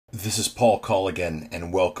This is Paul-colligan,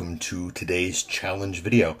 and welcome to today's challenge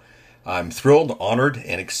video. I'm thrilled, honored,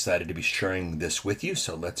 and excited to be sharing this with you,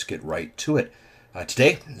 so let's get right to it.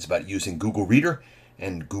 Today is about using Google Reader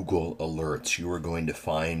and Google Alerts. You are going to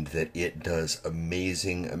find that it does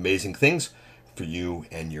amazing things for you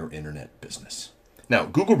and your internet business. Now,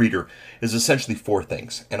 Google Reader is essentially four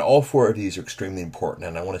things, and all four of these are extremely important,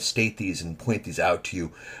 and I want to state these and point these out to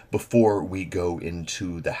you before we go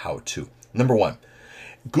into the how-to. Number one,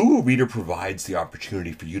 Google Reader provides the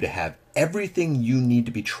opportunity for you to have everything you need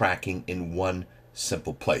to be tracking in one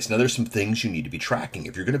simple place. Now, there's some things you need to be tracking.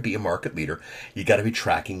 If you're going to be a market leader, you got to be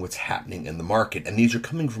tracking what's happening in the market. And these are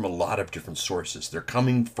coming from a lot of different sources. They're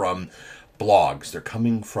coming from blogs, they're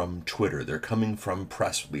coming from Twitter, they're coming from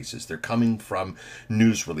press releases, they're coming from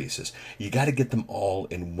news releases. You got to get them all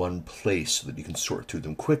in one place so that you can sort through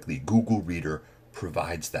them quickly. Google Reader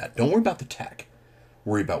provides that. Don't worry about the tech.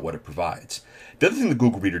 Worry about what it provides. The other thing the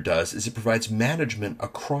Google Reader does is it provides management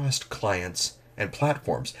across clients and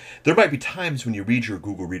platforms. There might be times when you read your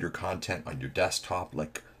Google Reader content on your desktop,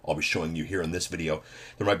 like I'll be showing you here in this video.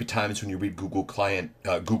 There might be times when you read Google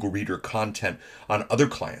Reader content on other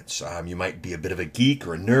clients. You might be a bit of a geek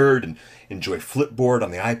or a nerd and enjoy Flipboard on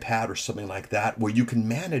the iPad or something like that, where you can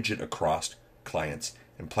manage it across clients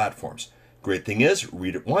and platforms. Great thing is,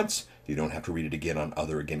 read it once, you don't have to read it again on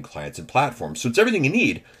other clients and platforms. So it's everything you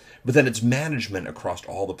need, but then it's management across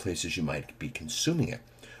all the places you might be consuming it,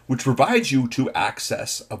 which provides you to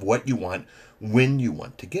access of what you want when you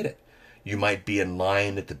want to get it. You might be in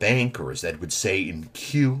line at the bank, or as Ed would say, in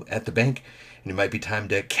queue at the bank, and it might be time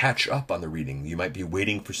to catch up on the reading. You might be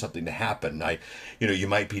waiting for something to happen. You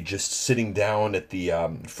might be just sitting down at the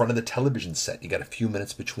front of the television set. You got a few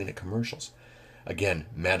minutes between the commercials. Again,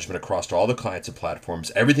 management across all the clients and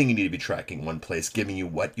platforms, everything you need to be tracking in one place, giving you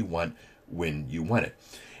what you want when you want it.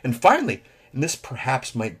 And finally, and this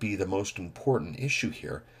perhaps might be the most important issue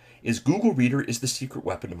here, is Google Reader is the secret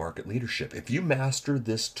weapon to market leadership. If you master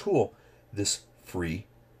this tool, this free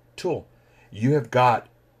tool, you have got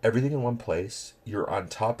everything in one place. You're on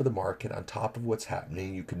top of the market, on top of what's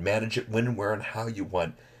happening. You can manage it when, where, and how you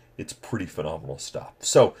want. It's pretty phenomenal stuff.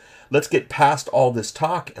 So let's get past all this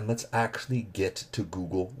talk and let's actually get to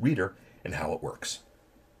Google Reader and how it works.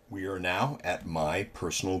 We are now at my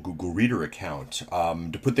personal Google Reader account.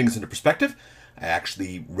 To put things into perspective, I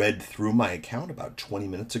actually read through my account about 20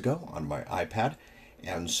 minutes ago on my iPad.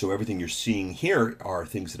 And so everything you're seeing here are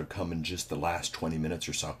things that have come in just the last 20 minutes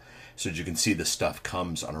or so. So as you can see, this stuff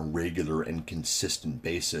comes on a regular and consistent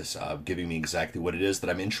basis, giving me exactly what it is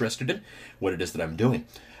that I'm interested in, what it is that I'm doing.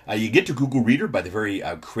 You get to Google Reader by the very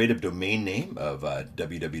creative domain name of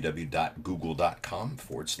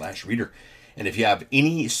www.google.com/reader. And if you have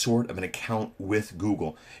any sort of an account with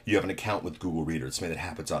Google, you have an account with Google Reader. It's something that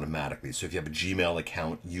happens automatically. So if you have a Gmail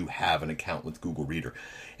account, you have an account with Google Reader.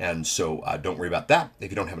 And so don't worry about that.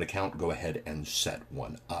 If you don't have an account, go ahead and set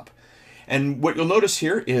one up. And what you'll notice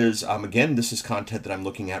here is, again, this is content that I'm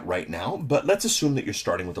looking at right now, but let's assume that you're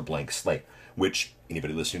starting with a blank slate, which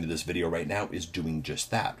anybody listening to this video right now is doing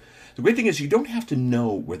just that. The great thing is you don't have to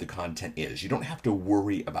know where the content is. You don't have to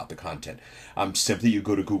worry about the content. Simply you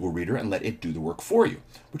go to Google Reader and let it do the work for you.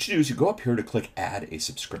 What you do is you go up here to click Add a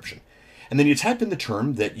Subscription. And then you type in the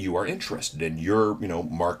term that you are interested in, your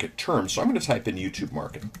market term. So I'm going to type in YouTube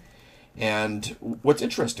marketing. And what's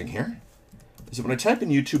interesting here is that when I type in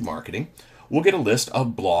YouTube marketing, we'll get a list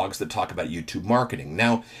of blogs that talk about YouTube marketing.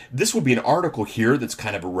 Now, this will be an article here that's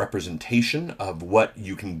kind of a representation of what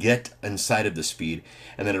you can get inside of this feed,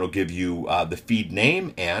 and then it'll give you the feed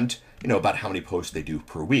name and about how many posts they do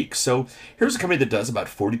per week. So here's a company that does about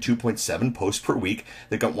 42.7 posts per week.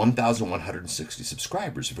 They've got 1,160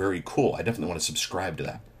 subscribers. Very cool. I definitely want to subscribe to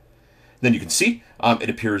that. Then you can see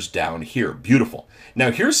it appears down here. Beautiful.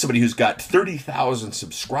 Now here's somebody who's got 30,000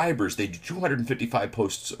 subscribers. They do 255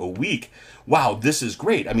 posts a week. Wow, this is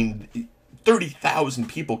great. I mean, 30,000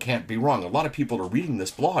 people can't be wrong. A lot of people are reading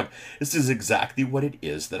this blog. This is exactly what it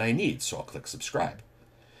is that I need. So I'll click subscribe.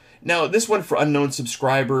 Now this one for unknown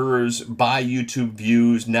subscribers, buy YouTube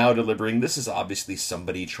views, now delivering. This is obviously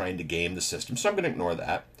somebody trying to game the system. So I'm going to ignore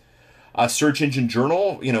that. Search engine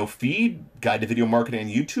journal, feed, guide to video marketing on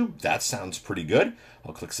YouTube. That sounds pretty good.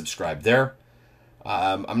 I'll click subscribe there.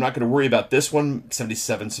 I'm not going to worry about this one.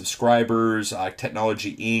 77 subscribers,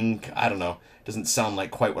 Technology Inc. I don't know. Doesn't sound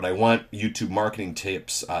like quite what I want. YouTube marketing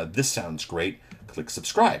tips. This sounds great. Click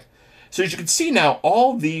subscribe. So as you can see now,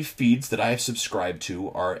 all the feeds that I have subscribed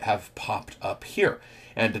to have popped up here.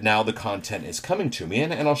 And now the content is coming to me,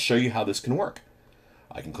 and I'll show you how this can work.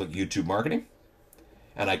 I can click YouTube marketing.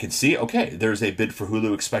 And I can see, okay, there's a bid for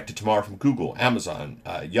Hulu expected tomorrow from Google, Amazon,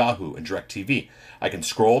 Yahoo, and DirecTV. I can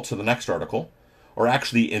scroll to the next article, or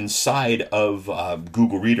actually inside of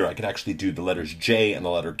Google Reader, I can actually do the letters J and the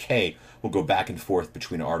letter K will go back and forth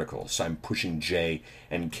between articles. So I'm pushing J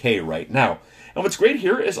and K right now. And what's great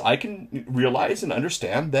here is I can realize and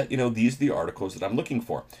understand that, these are the articles that I'm looking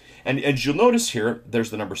for. And as you'll notice here,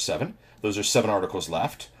 there's the number 7. Those are 7 articles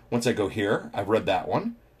left. Once I go here, I've read that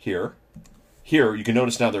one. Here, you can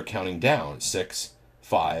notice now they're counting down. 6,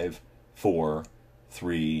 5, 4,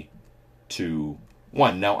 3, 2,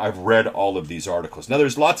 1. Now, I've read all of these articles. Now,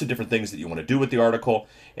 there's lots of different things that you want to do with the article,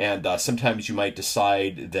 and sometimes you might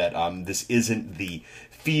decide that this isn't the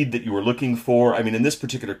feed that you were looking for. I mean, in this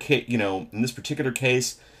particular case,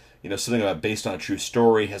 something about based on a true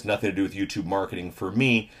story has nothing to do with YouTube marketing for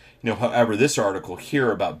me. However, this article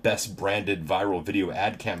here about best branded viral video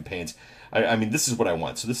ad campaigns, I mean, this is what I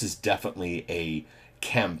want. So this is definitely a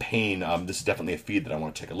campaign. This is definitely a feed that I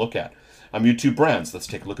want to take a look at. YouTube brands. Let's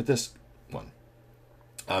take a look at this one.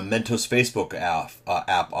 Mentos Facebook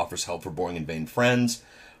app offers help for boring and vain friends.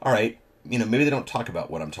 All right. Maybe they don't talk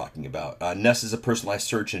about what I'm talking about. Nest is a personalized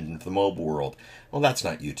search engine for the mobile world. Well, that's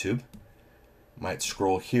not YouTube. Might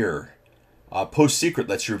scroll here. Post Secret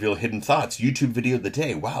lets you reveal hidden thoughts. YouTube video of the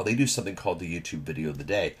day. Wow, they do something called the YouTube video of the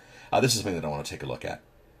day. This is something that I want to take a look at.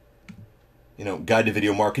 Guide to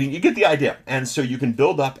video marketing. You get the idea. And so you can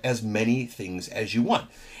build up as many things as you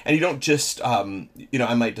want. And you don't just, I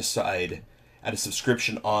might decide add a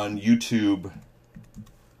subscription on YouTube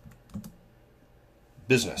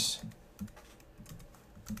Business.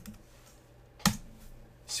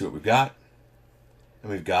 See what we've got.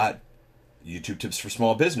 And we've got YouTube tips for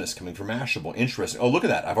small business coming from Mashable. Interesting. Oh, look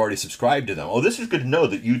at that. I've already subscribed to them. Oh, this is good to know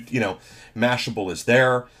that Mashable is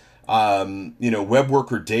there. Web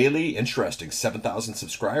Worker Daily. Interesting. 7,000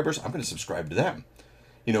 subscribers. I'm going to subscribe to them.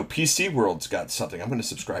 PC World's got something. I'm going to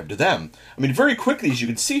subscribe to them. I mean, very quickly, as you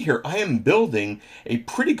can see here, I am building a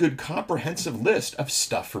pretty good comprehensive list of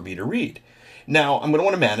stuff for me to read. Now, I'm going to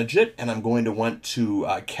want to manage it, and I'm going to want to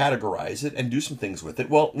categorize it and do some things with it.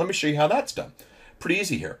 Well, let me show you how that's done. Pretty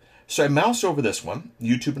easy here. So I mouse over this one,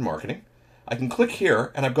 YouTube and Marketing. I can click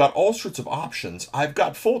here, and I've got all sorts of options. I've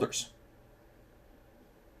got folders.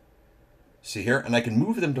 See here? And I can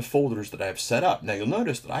move them to folders that I have set up. Now, you'll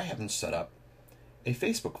notice that I haven't set up a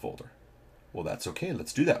Facebook folder. Well, that's okay.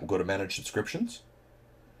 Let's do that. We'll go to Manage Subscriptions.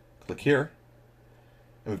 Click here.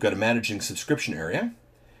 And we've got a Managing Subscription area.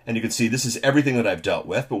 And you can see this is everything that I've dealt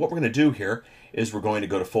with. But what we're going to do here is we're going to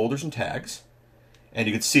go to Folders and Tags. And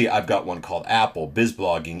you can see I've got one called Apple, Biz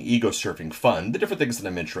Blogging, Ego Surfing, Fun, the different things that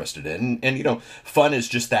I'm interested in. And fun is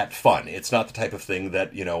just that fun. It's not the type of thing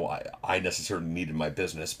that, I necessarily need in my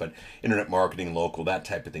business, but internet marketing, local, that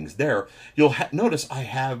type of thing's there. You'll notice I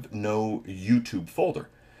have no YouTube folder.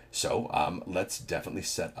 So let's definitely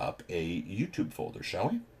set up a YouTube folder, shall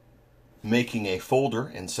we? Making a folder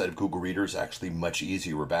inside of Google Reader is actually much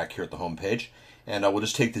easier. We're back here at the home page. And we'll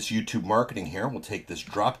just take this YouTube marketing here. We'll take this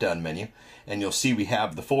drop-down menu, and you'll see we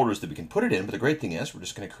have the folders that we can put it in. But the great thing is we're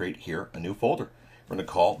just going to create here a new folder. We're going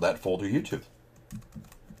to call that folder YouTube.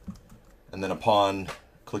 And then upon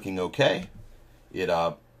clicking OK,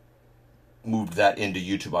 it moved that into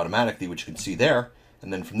YouTube automatically, which you can see there.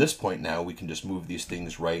 And then from this point now, we can just move these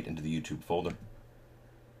things right into the YouTube folder.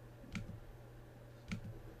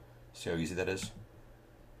 See how easy that is?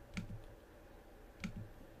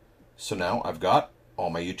 So now I've got all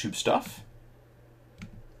my YouTube stuff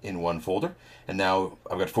in one folder. And now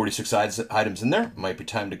I've got 46 items in there. Might be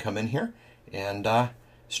time to come in here and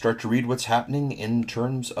start to read what's happening in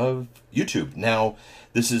terms of YouTube. Now,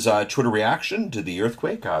 this is a Twitter reaction to the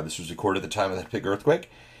earthquake. This was recorded at the time of that big earthquake.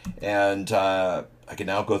 And I can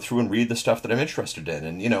now go through and read the stuff that I'm interested in.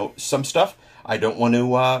 And, some stuff I don't want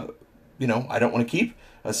to, I don't want to keep.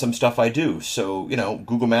 Some stuff I do. So,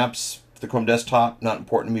 Google Maps, the Chrome desktop, not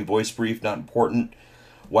important to me. Voice brief, not important.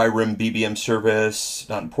 YRIM BBM service,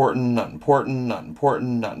 not important, not important, not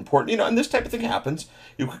important, not important. And this type of thing happens.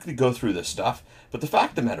 You quickly go through this stuff. But the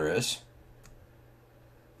fact of the matter is,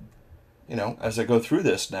 as I go through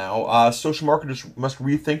this now, social marketers must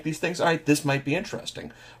rethink these things. All right, this might be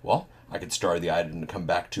interesting. Well, I could star the item to come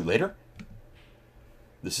back to later.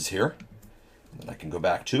 This is here. And then I can go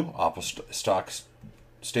back to Apple stocks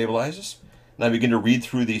stabilizes. And I begin to read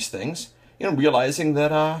through these things, realizing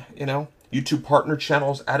that, YouTube partner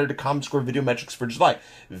channels added to ComScore video metrics for July.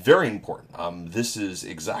 Very important. This is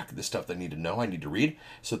exactly the stuff that I need to know, I need to read.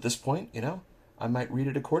 So at this point, I might read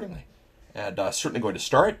it accordingly. And certainly going to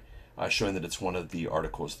start showing that it's one of the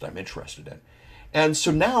articles that I'm interested in. And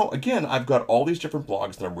so now, again, I've got all these different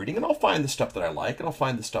blogs that I'm reading, and I'll find the stuff that I like, and I'll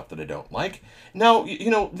find the stuff that I don't like. Now,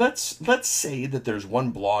 let's say that there's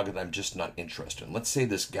one blog that I'm just not interested in. Let's say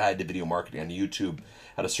this guide to video marketing on YouTube,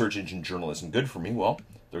 how to search engine journal isn't good for me. Well,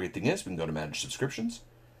 the great thing is we can go to Manage Subscriptions,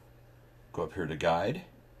 go up here to Guide.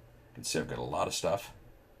 You can see I've got a lot of stuff.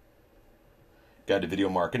 Guide to video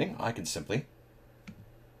marketing. I can simply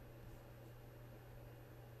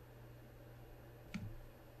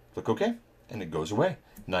click OK. And it goes away.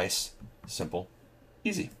 Nice, simple,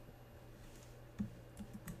 easy.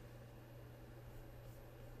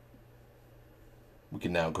 We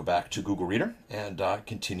can now go back to Google Reader and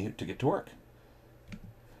continue to get to work.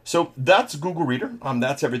 So that's Google Reader.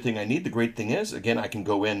 That's everything I need. The great thing is, again, I can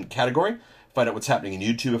go in category, find out what's happening in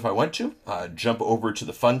YouTube if I want to, jump over to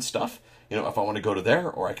the fun stuff, if I want to go to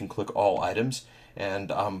there, or I can click all items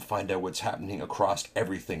and find out what's happening across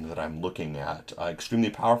everything that I'm looking at. Extremely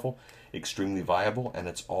powerful, extremely viable, and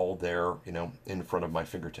it's all there, in front of my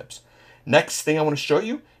fingertips. Next thing I want to show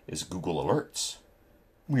you is Google Alerts.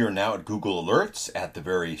 We are now at Google Alerts at the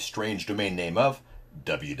very strange domain name of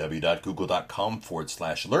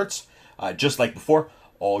www.google.com/alerts. Just like before,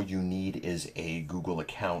 all you need is a Google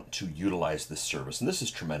account to utilize this service, and this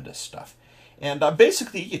is tremendous stuff. And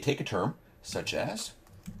basically, you take a term such as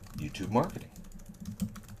YouTube marketing.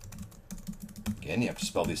 Again, you have to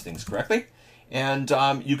spell these things correctly. And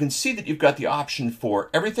you can see that you've got the option for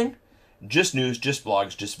everything, just news, just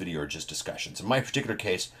blogs, just video, or just discussions. In my particular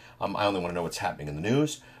case, I only want to know what's happening in the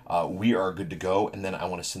news. We are good to go, and then I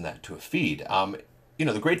want to send that to a feed.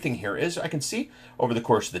 The great thing here is I can see over the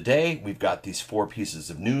course of the day, we've got these 4 pieces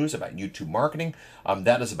of news about YouTube marketing.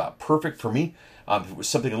 That is about perfect for me. If it was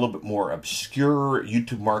something a little bit more obscure,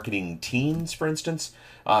 YouTube marketing teens, for instance,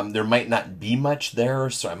 there might not be much there,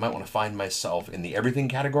 so I might want to find myself in the everything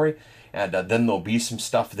category, and then there'll be some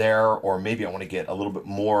stuff there, or maybe I want to get a little bit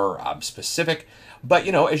more specific. But,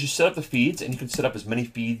 as you set up the feeds, and you can set up as many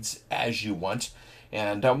feeds as you want,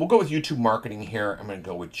 and we'll go with YouTube marketing here. I'm going to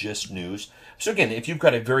go with just news. So again, if you've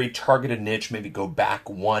got a very targeted niche, maybe go back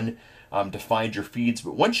one to find your feeds.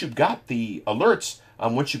 But once you've got the alerts,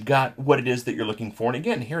 once you've got what it is that you're looking for, and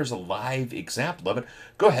again, here's a live example of it,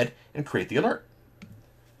 go ahead and create the alert.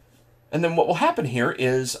 And then what will happen here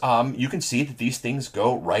is you can see that these things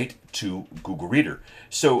go right to Google Reader.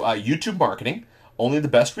 So YouTube marketing, only the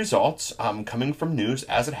best results coming from news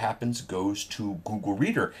as it happens goes to Google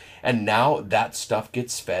Reader. And now that stuff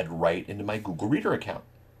gets fed right into my Google Reader account.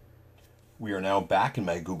 We are now back in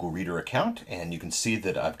my Google Reader account, and you can see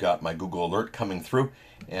that I've got my Google Alert coming through,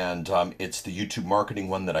 and it's the YouTube marketing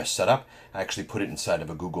one that I set up. I actually put it inside of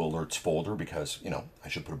a Google Alerts folder because, I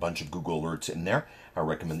should put a bunch of Google Alerts in there. I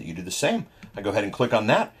recommend that you do the same. I go ahead and click on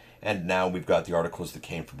that, and now we've got the articles that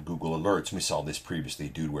came from Google Alerts. And we saw this previously,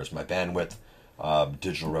 Dude, Where's My Bandwidth?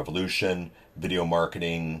 Digital Revolution, video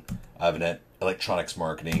marketing, electronics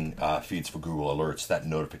marketing, feeds for Google Alerts, that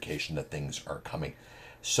notification that things are coming.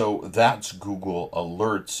 So that's Google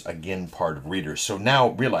Alerts, again, part of Reader. So now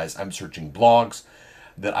realize I'm searching blogs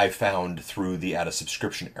that I found through the add a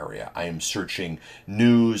subscription area. I am searching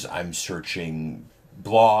news, I'm searching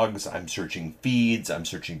blogs, I'm searching feeds, I'm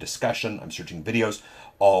searching discussion, I'm searching videos,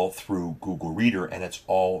 all through Google Reader, and it's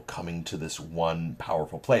all coming to this one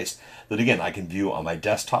powerful place that, again, I can view on my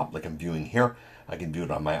desktop like I'm viewing here. I can view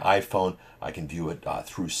it on my iPhone. I can view it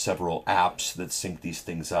through several apps that sync these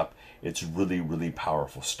things up. It's really, really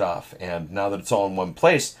powerful stuff. And now that it's all in one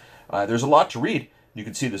place, there's a lot to read. You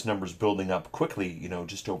can see this number's building up quickly,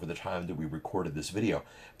 just over the time that we recorded this video.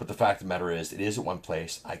 But the fact of the matter is, it is at one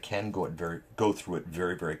place. I can go through it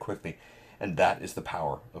very, very quickly. And that is the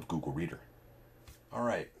power of Google Reader. All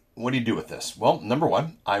right, what do you do with this? Well, number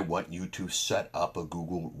one, I want you to set up a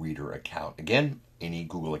Google Reader account. Again, any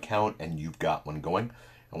Google account, and you've got one going.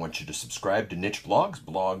 I want you to subscribe to niche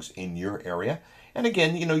blogs in your area. And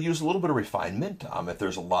again, use a little bit of refinement. If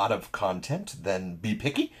there's a lot of content, then be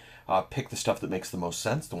picky. Pick the stuff that makes the most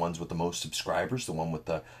sense, the ones with the most subscribers, the one with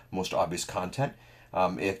the most obvious content.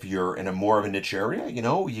 If you're in a more of a niche area,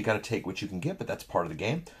 you got to take what you can get, but that's part of the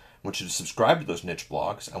game. I want you to subscribe to those niche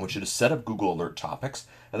blogs. I want you to set up Google Alert topics.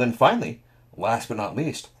 And then finally, last but not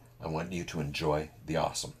least, I want you to enjoy the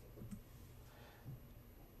awesome.